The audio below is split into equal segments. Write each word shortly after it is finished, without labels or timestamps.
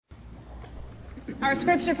Our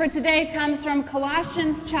scripture for today comes from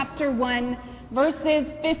Colossians chapter 1, verses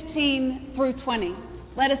 15 through 20.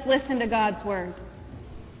 Let us listen to God's word.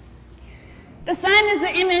 The Son is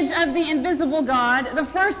the image of the invisible God, the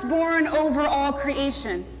firstborn over all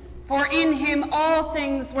creation. For in him all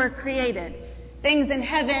things were created, things in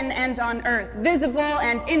heaven and on earth, visible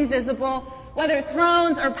and invisible, whether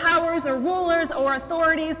thrones or powers or rulers or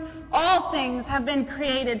authorities, all things have been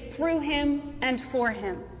created through him and for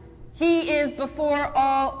him. He is before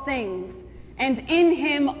all things, and in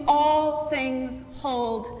him all things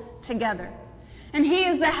hold together. And he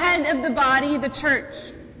is the head of the body, the church.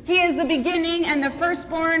 He is the beginning and the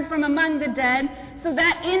firstborn from among the dead, so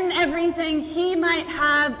that in everything he might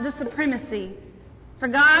have the supremacy. For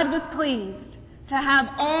God was pleased to have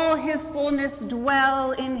all his fullness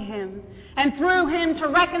dwell in him, and through him to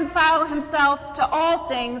reconcile himself to all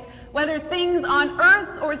things, whether things on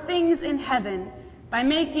earth or things in heaven, by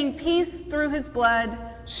making peace through his blood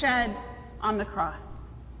shed on the cross.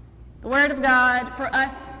 The word of God for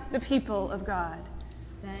us, the people of God.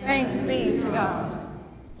 Thanks be to God.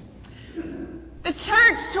 The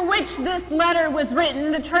church to which this letter was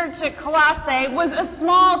written, the church at Colossae, was a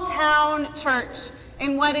small town church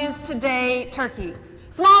in what is today Turkey.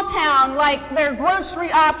 Small town, like their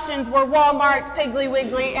grocery options were Walmart, Piggly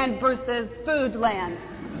Wiggly, and Bruce's Foodland.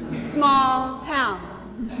 Small town.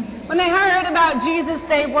 When they heard about Jesus,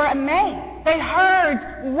 they were amazed. They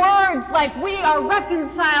heard words like, "We are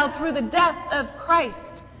reconciled through the death of Christ."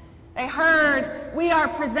 They heard, "We are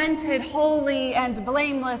presented holy and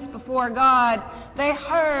blameless before God." They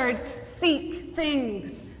heard, "Seek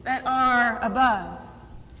things that are above."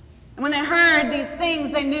 And when they heard these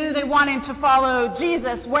things, they knew they wanted to follow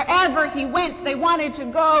Jesus. Wherever he went, they wanted to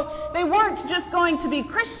go. They weren't just going to be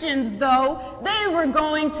Christians, though. They were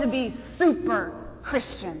going to be super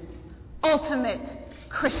Christians. Ultimate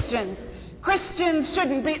Christians. Christians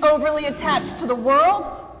shouldn't be overly attached to the world.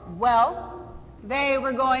 Well, they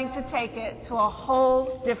were going to take it to a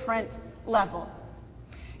whole different level.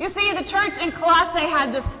 You see, the church in Colossae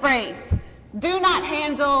had this phrase: do not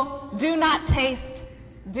handle, do not taste,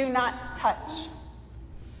 do not touch.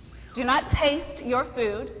 Do not taste your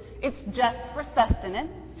food. It's just for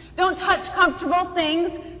sustenance. Don't touch comfortable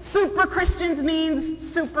things. Super Christians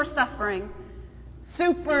means super suffering.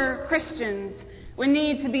 Super Christians would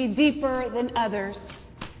need to be deeper than others.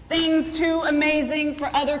 Things too amazing for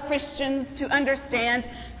other Christians to understand.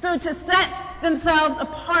 So to set themselves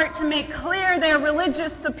apart, to make clear their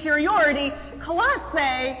religious superiority,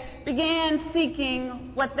 Colossae began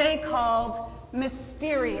seeking what they called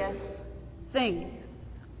mysterious things.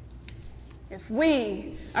 If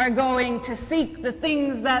we are going to seek the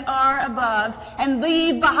things that are above and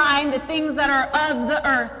leave behind the things that are of the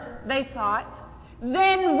earth, they thought,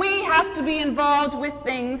 then we have to be involved with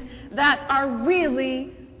things that are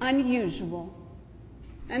really unusual.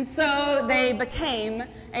 And so they became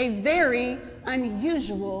a very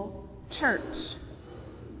unusual church.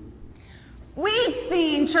 We've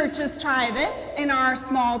seen churches try this in our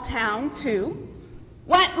small town, too.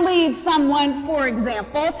 What leads someone, for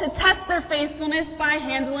example, to test their faithfulness by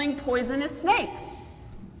handling poisonous snakes?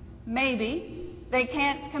 Maybe they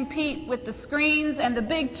can't compete with the screens and the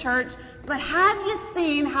big church, but have you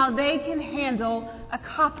seen how they can handle a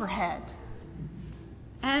copperhead?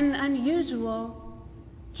 An unusual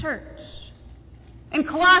church. In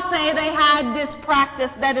Colossae, they had this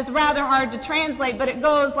practice that is rather hard to translate, but it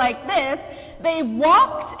goes like this. They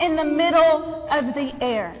walked in the middle of the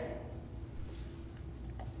air.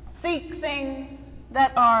 Seek things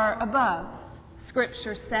that are above,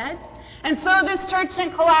 Scripture said. And so this church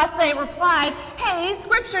in Colossae replied, hey,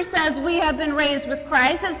 Scripture says we have been raised with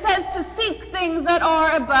Christ. It says to seek things that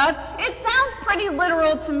are above. It sounds pretty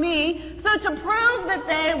literal to me. So to prove that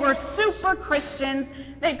they were super Christians,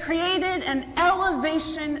 they created an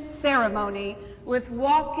elevation ceremony with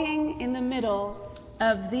walking in the middle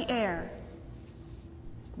of the air.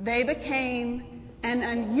 They became an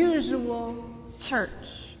unusual church.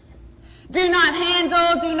 Do not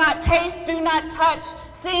handle, do not taste, do not touch,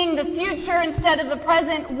 seeing the future instead of the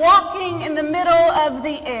present, walking in the middle of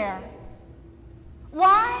the air.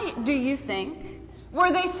 Why, do you think,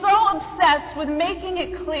 were they so obsessed with making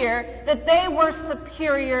it clear that they were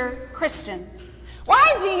superior Christians?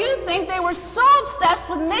 Why do you think they were so obsessed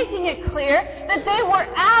with making it clear that they were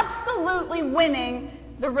absolutely winning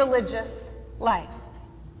the religious life?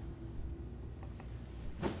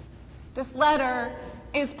 This letter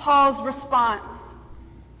is Paul's response.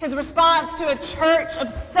 His response to a church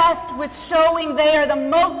obsessed with showing they are the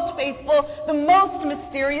most faithful, the most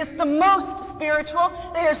mysterious, the most spiritual.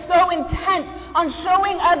 They are so intent on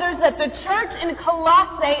showing others that the church in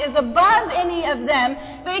Colossae is above any of them.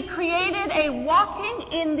 They created a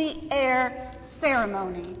walking in the air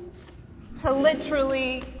ceremony to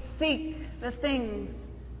literally seek the things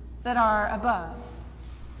that are above.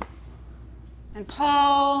 And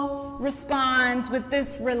Paul responds with this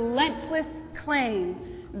relentless claim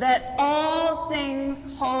that all things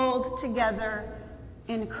hold together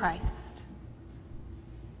in Christ.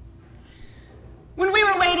 When we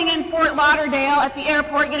were waiting in Fort Lauderdale at the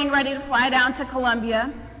airport getting ready to fly down to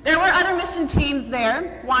Columbia, there were other mission teams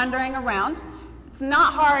there wandering around. It's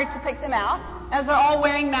not hard to pick them out, as they're all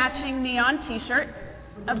wearing matching neon t-shirts,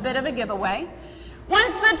 a bit of a giveaway.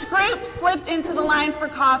 One such group slipped into the line for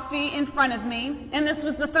coffee in front of me, and this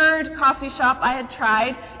was the third coffee shop I had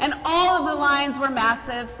tried, and all of the lines were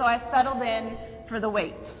massive, so I settled in for the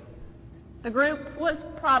wait. The group was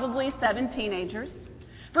probably 7 teenagers.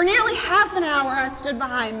 For nearly half an hour, I stood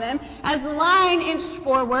behind them as the line inched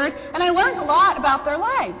forward, and I learned a lot about their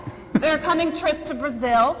lives. Their coming trip to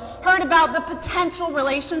Brazil, heard about the potential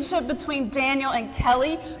relationship between Daniel and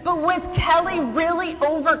Kelly, but was Kelly really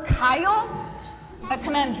over Kyle? A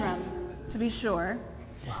conundrum, to be sure.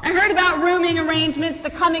 I heard about rooming arrangements,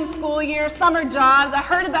 the coming school year, summer jobs. I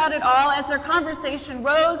heard about it all as their conversation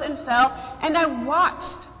rose and fell, and I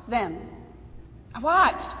watched them. I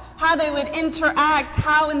watched how they would interact,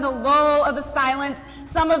 how in the lull of the silence,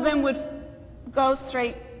 some of them would go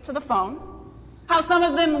straight to the phone, how some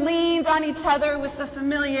of them leaned on each other with the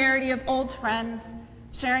familiarity of old friends,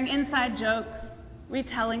 sharing inside jokes,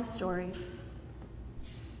 retelling stories.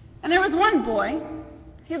 And there was one boy.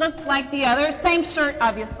 He looked like the others, same shirt,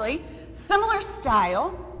 obviously, similar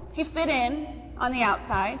style. He fit in on the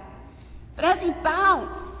outside. But as he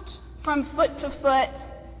bounced from foot to foot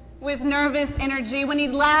with nervous energy, when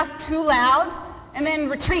he'd laugh too loud and then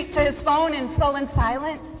retreat to his phone in sullen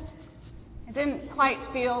silence, it didn't quite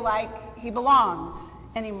feel like he belonged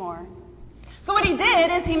anymore. So what he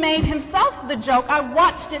did is he made himself the joke. I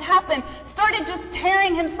watched it happen. Started just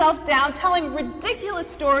tearing himself down, telling ridiculous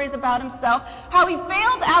stories about himself, how he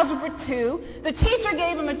failed Algebra 2. The teacher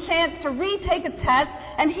gave him a chance to retake a test,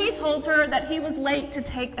 and he told her that he was late to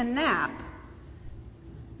take a nap.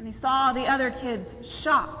 And he saw the other kids'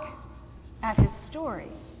 shock at his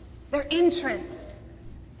story, their interest,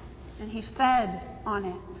 and he fed on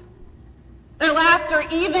it. Their laughter,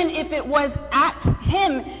 even if it was at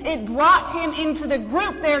him, it brought him into the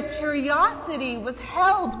group. Their curiosity was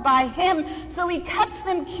held by him, so he kept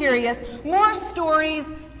them curious. More stories,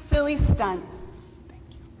 silly stunts.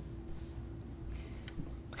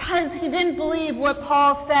 Because he didn't believe what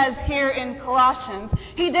Paul says here in Colossians.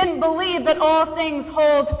 He didn't believe that all things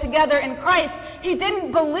hold together in Christ. He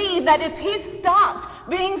didn't believe that if he stopped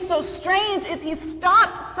being so strange, if he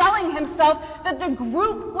stopped selling himself, that the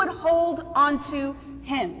group would hold onto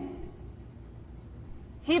him.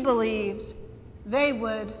 He believed they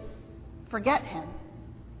would forget him.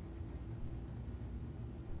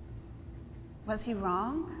 Was he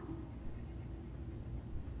wrong?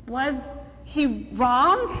 Was he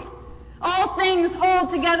wrong? All things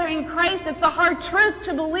hold together in Christ. It's a hard truth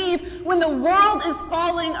to believe when the world is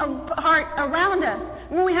falling apart around us,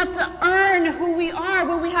 when we have to earn who we are,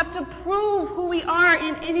 when we have to prove who we are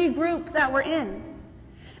in any group that we're in.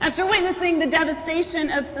 After witnessing the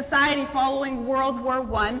devastation of society following World War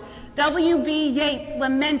I, W.B. Yeats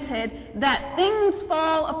lamented that things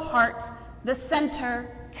fall apart, the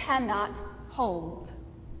center cannot hold.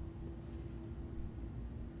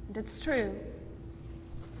 And it's true.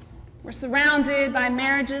 We're surrounded by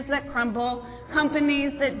marriages that crumble,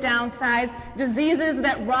 companies that downsize, diseases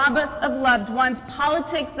that rob us of loved ones,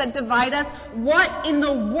 politics that divide us. What in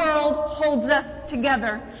the world holds us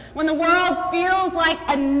together? When the world feels like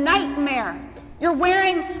a nightmare, you're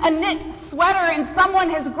wearing a knit sweater and someone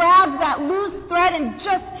has grabbed that loose thread and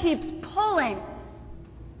just keeps pulling.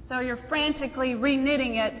 So you're frantically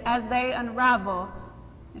reknitting it as they unravel.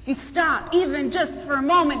 If you stop, even just for a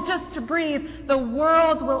moment, just to breathe, the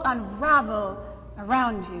world will unravel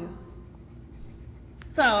around you.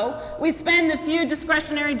 So, we spend the few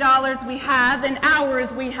discretionary dollars we have and hours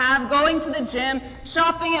we have going to the gym,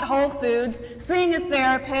 shopping at Whole Foods, seeing a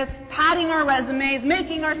therapist, padding our resumes,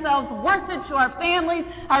 making ourselves worth it to our families,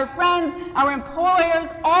 our friends, our employers,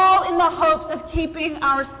 all in the hopes of keeping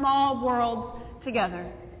our small worlds together.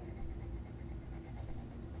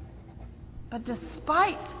 But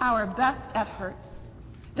despite our best efforts,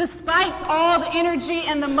 despite all the energy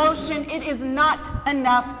and the motion, it is not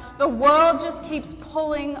enough. The world just keeps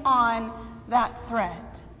pulling on that thread.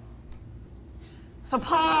 So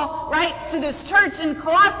Paul writes to this church in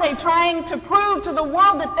Colossae trying to prove to the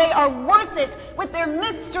world that they are worth it with their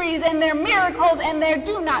mysteries and their miracles and their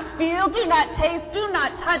do not feel, do not taste, do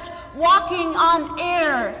not touch, walking on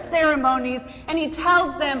air ceremonies. And he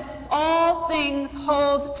tells them all things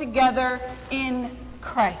hold together in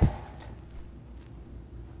Christ.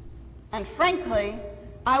 And frankly,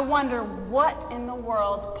 I wonder what in the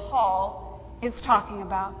world Paul is talking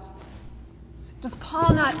about. Does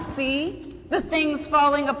Paul not see the things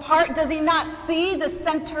falling apart? Does he not see the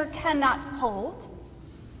center cannot hold?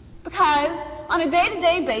 Because on a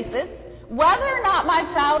day-to-day basis, whether or not my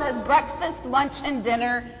child has breakfast, lunch, and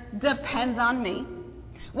dinner depends on me.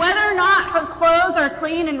 Whether or not her clothes are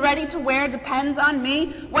clean and ready to wear depends on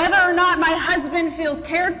me. Whether or not my husband feels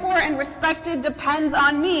cared for and respected depends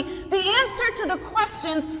on me. The answer to the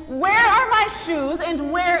questions, where are my shoes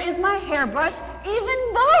and where is my hairbrush,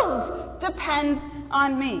 even those depend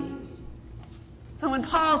on me. So when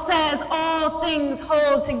Paul says all things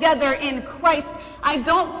hold together in Christ, I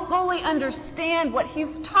don't fully understand what he's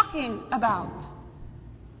talking about.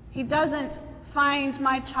 He doesn't find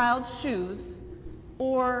my child's shoes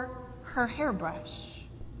or her hairbrush.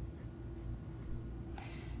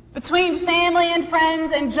 Between family and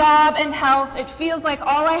friends and job and health, it feels like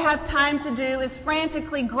all I have time to do is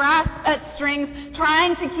frantically grasp at strings,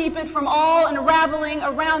 trying to keep it from all unraveling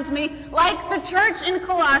around me. Like the church in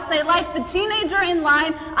Colossae, like the teenager in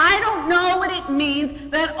line, I don't know what it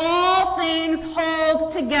means that all things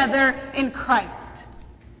hold together in Christ.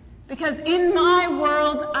 Because in my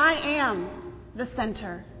world, I am the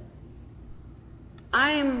center.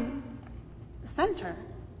 I'm the center,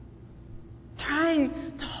 trying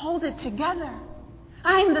to hold it together.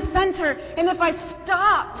 I'm the center, and if I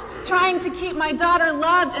stopped trying to keep my daughter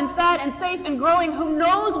loved and fed and safe and growing, who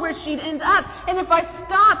knows where she'd end up? And if I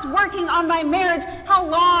stopped working on my marriage, how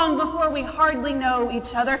long before we hardly know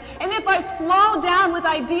each other? And if I slow down with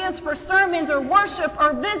ideas for sermons or worship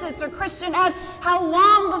or visits or Christian ads, how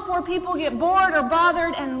long before people get bored or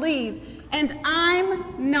bothered and leave? And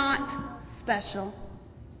I'm not special.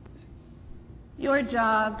 Your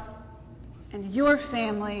jobs and your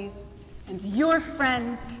families and your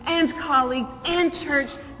friends and colleagues and church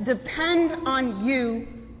depend on you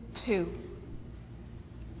too.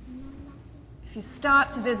 If you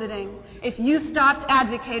stopped visiting, if you stopped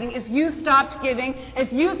advocating, if you stopped giving,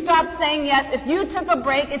 if you stopped saying yes, if you took a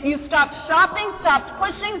break, if you stopped shopping, stopped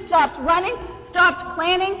pushing, stopped running, stopped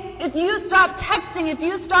planning, if you stopped texting, if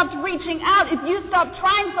you stopped reaching out, if you stopped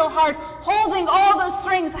trying so hard, holding all those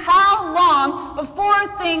strings, how long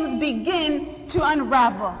before things begin to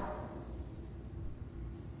unravel?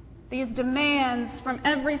 These demands from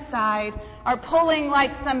every side are pulling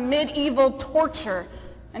like some medieval torture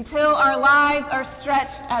until our lives are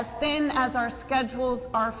stretched as thin as our schedules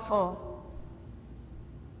are full.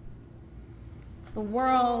 The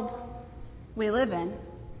world we live in.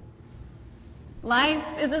 Life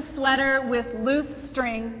is a sweater with loose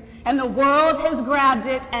string, and the world has grabbed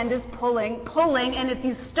it and is pulling, and if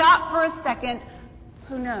you stop for a second,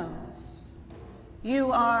 who knows?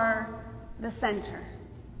 You are the center.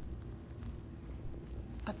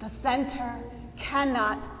 But the center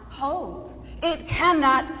cannot hold. It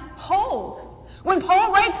cannot hold. When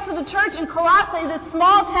Paul writes to the church in Colossae, this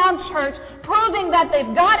small town church, proving that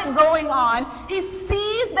they've got it going on, he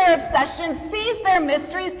sees their obsession, sees their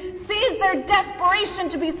mysteries, sees their desperation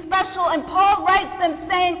to be special, and Paul writes them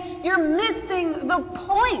saying, you're missing the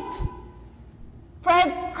point.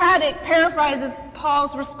 Fred Craddock paraphrases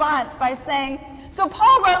Paul's response by saying, so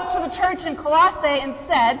Paul wrote to the church in Colossae and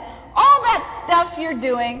said, all that stuff you're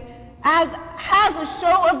doing has a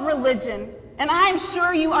show of religion, and I'm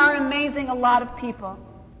sure you are amazing a lot of people.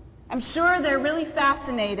 I'm sure they're really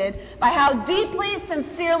fascinated by how deeply,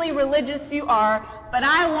 sincerely religious you are, but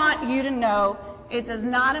I want you to know it does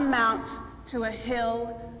not amount to a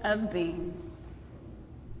hill of beans.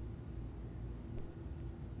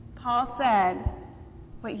 Paul said,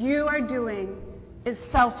 what you are doing is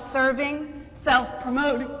self-serving,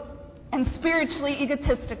 self-promoting, and spiritually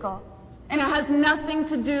egotistical. And it has nothing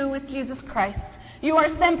to do with Jesus Christ. You are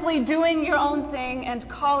simply doing your own thing and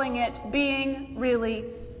calling it being really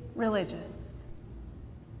religious.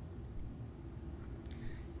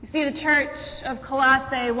 You see, the church of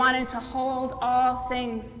Colossae wanted to hold all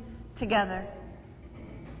things together.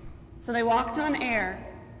 So they walked on air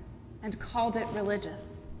and called it religious.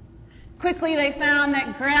 Quickly they found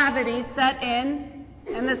that gravity set in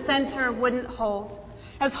and the center wouldn't hold.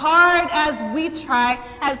 As hard as we try,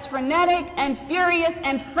 as frenetic and furious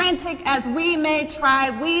and frantic as we may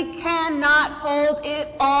try, we cannot hold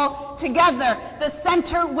it all together. The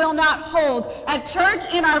center will not hold. At church,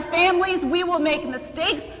 in our families, we will make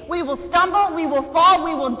mistakes. We will stumble. We will fall.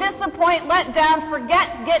 We will disappoint, let down,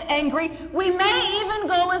 forget, get angry. We may even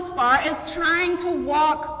go as far as trying to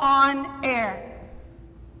walk on air.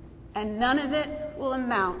 And none of it will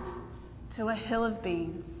amount to a hill of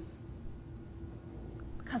beans.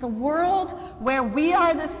 Because a world where we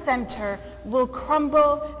are the center will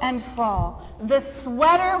crumble and fall. The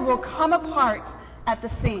sweater will come apart at the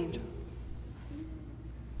seams.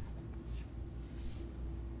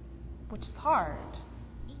 Which is hard.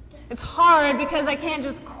 It's hard because I can't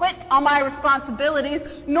just quit all my responsibilities,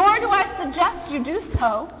 nor do I suggest you do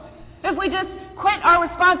so. If we just quit our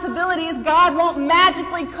responsibilities, God won't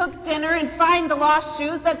magically cook dinner and find the lost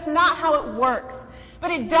shoes. That's not how it works. But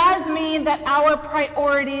it does mean that our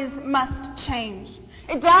priorities must change.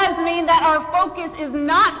 It does mean that our focus is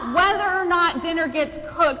not whether or not dinner gets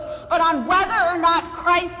cooked, but on whether or not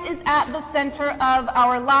Christ is at the center of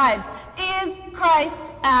our lives. Is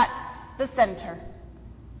Christ at the center?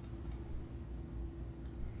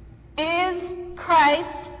 Is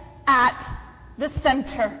Christ at the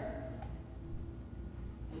center?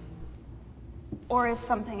 Or is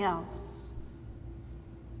something else?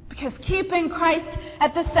 Because keeping Christ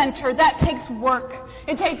at the center, that takes work.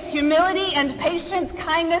 It takes humility and patience,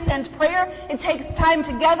 kindness and prayer. It takes time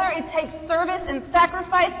together. It takes service and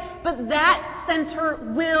sacrifice. But that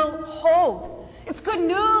center will hold. It's good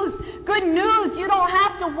news. Good news. You don't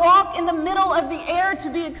have to walk in the middle of the air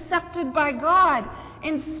to be accepted by God.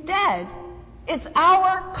 Instead, it's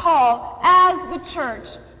our call as the church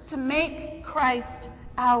to make Christ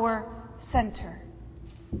our center.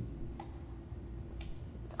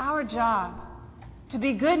 Our job to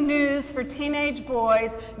be good news for teenage boys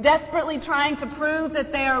desperately trying to prove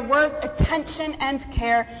that they are worth attention and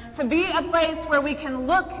care, to be a place where we can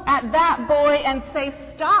look at that boy and say,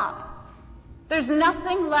 stop. There's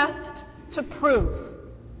nothing left to prove.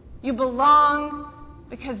 You belong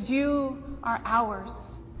because you are ours.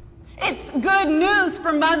 It's good news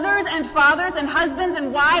for mothers and fathers and husbands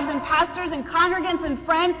and wives and pastors and congregants and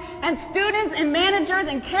friends and students and managers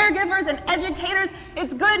and caregivers and educators.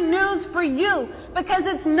 It's good news for you because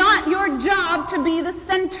it's not your job to be the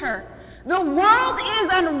center. The world is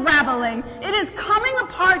unraveling. It is coming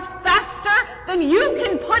apart faster than you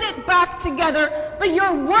can put it back together, but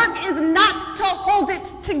your work is not to hold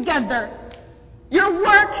it together. Your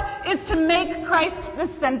work is to make Christ the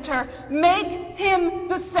center. Make Him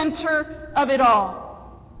the center of it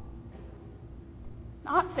all.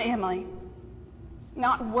 Not family,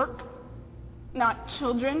 not work, not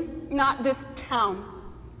children, not this town.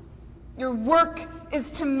 Your work is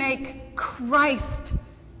to make Christ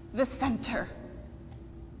the center.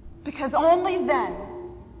 Because only then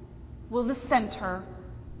will the center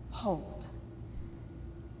hold.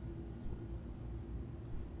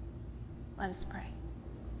 Let us pray.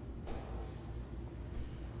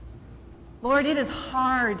 Lord, it is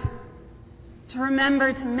hard to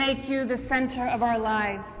remember to make you the center of our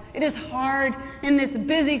lives. It is hard in this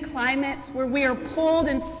busy climate where we are pulled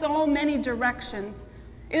in so many directions.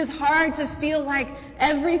 It is hard to feel like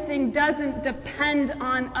everything doesn't depend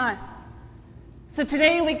on us. So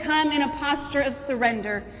today we come in a posture of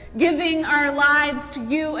surrender, giving our lives to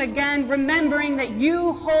you again, remembering that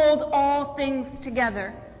you hold all things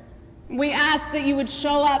together. We ask that you would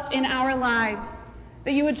show up in our lives,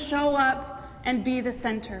 that you would show up and be the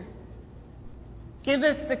center. Give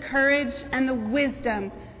us the courage and the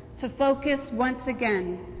wisdom to focus once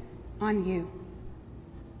again on you.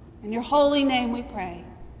 In your holy name we pray.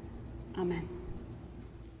 Amen.